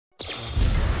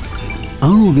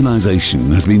Our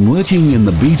organisation has been working in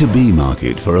the B2B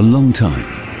market for a long time.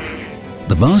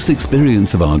 The vast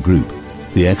experience of our group,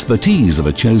 the expertise of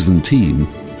a chosen team,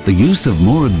 the use of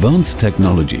more advanced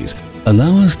technologies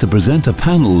allow us to present a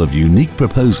panel of unique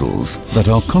proposals that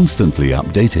are constantly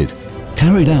updated,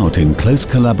 carried out in close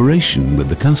collaboration with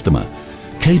the customer,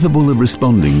 capable of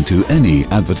responding to any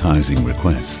advertising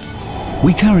request.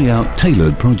 We carry out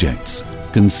tailored projects,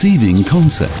 conceiving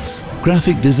concepts,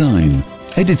 graphic design,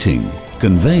 editing,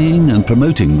 conveying and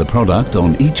promoting the product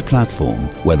on each platform,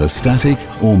 whether static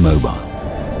or mobile.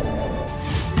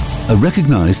 A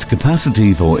recognized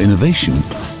capacity for innovation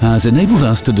has enabled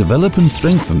us to develop and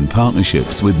strengthen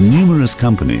partnerships with numerous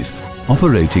companies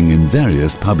operating in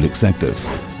various public sectors.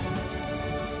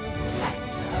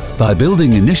 By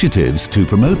building initiatives to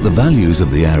promote the values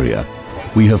of the area,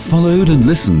 we have followed and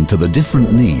listened to the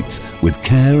different needs with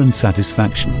care and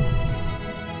satisfaction.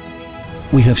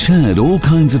 We have shared all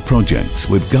kinds of projects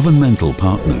with governmental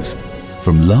partners,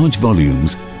 from large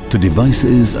volumes to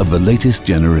devices of the latest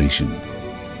generation.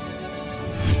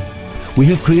 We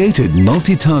have created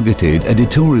multi-targeted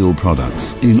editorial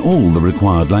products in all the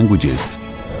required languages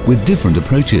with different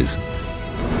approaches: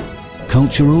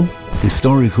 cultural,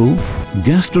 historical,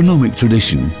 gastronomic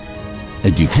tradition,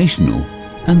 educational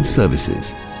and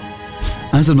services.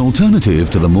 As an alternative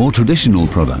to the more traditional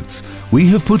products, we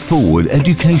have put forward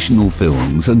educational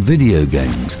films and video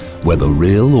games. Whether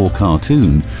real or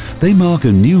cartoon, they mark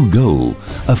a new goal,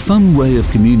 a fun way of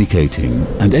communicating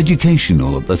and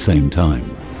educational at the same time.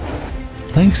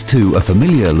 Thanks to a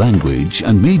familiar language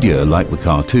and media like the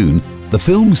cartoon, the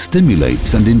film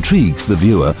stimulates and intrigues the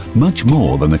viewer much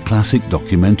more than a classic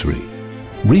documentary.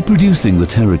 Reproducing the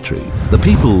territory, the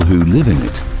people who live in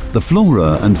it, the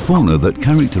flora and fauna that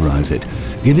characterize it,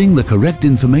 giving the correct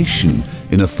information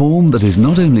in a form that is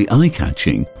not only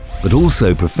eye-catching, but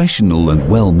also professional and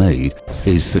well-made,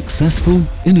 is successful,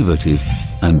 innovative,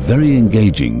 and very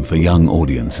engaging for young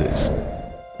audiences.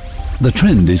 The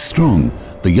trend is strong.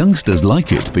 The youngsters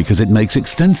like it because it makes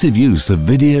extensive use of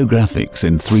video graphics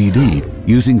in 3D,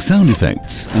 using sound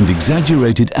effects and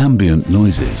exaggerated ambient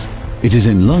noises. It is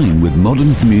in line with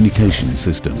modern communication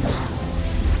systems.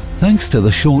 Thanks to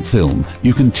the short film,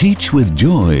 you can teach with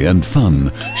joy and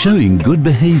fun, showing good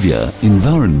behavior,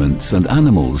 environments and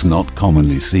animals not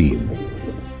commonly seen.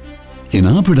 In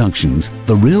our productions,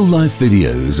 the real-life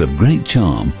videos of great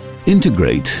charm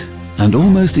integrate and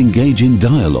almost engage in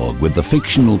dialogue with the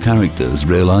fictional characters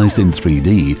realized in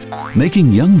 3D,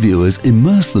 making young viewers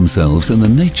immerse themselves in the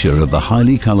nature of the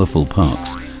highly colorful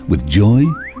parks with joy,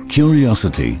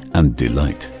 curiosity and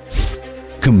delight.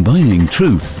 Combining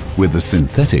truth with the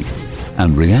synthetic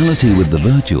and reality with the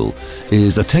virtual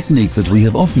is a technique that we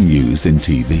have often used in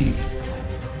TV.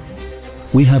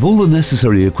 We have all the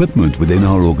necessary equipment within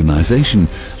our organization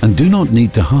and do not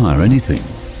need to hire anything.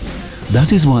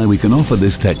 That is why we can offer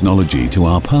this technology to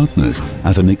our partners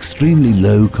at an extremely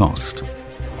low cost.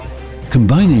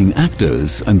 Combining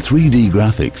actors and 3D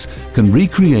graphics can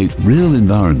recreate real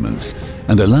environments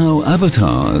and allow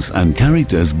avatars and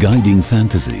characters guiding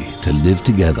fantasy to live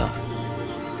together.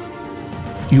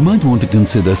 You might want to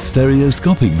consider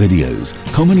stereoscopic videos,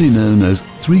 commonly known as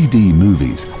 3D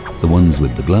movies, the ones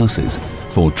with the glasses,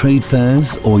 for trade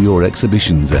fairs or your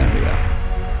exhibitions area.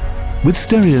 With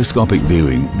stereoscopic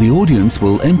viewing, the audience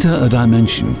will enter a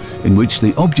dimension in which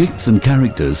the objects and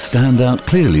characters stand out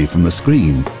clearly from the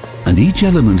screen, and each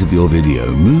element of your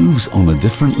video moves on a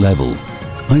different level,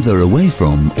 either away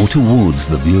from or towards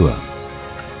the viewer.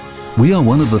 We are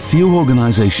one of the few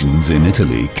organizations in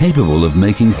Italy capable of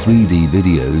making 3D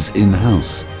videos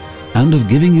in-house and of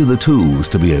giving you the tools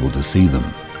to be able to see them.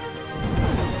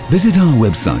 Visit our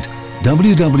website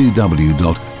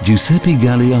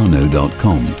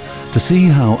www.giuseppegalliano.com to see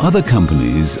how other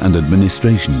companies and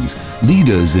administrations,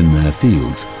 leaders in their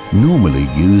fields, normally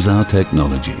use our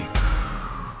technology.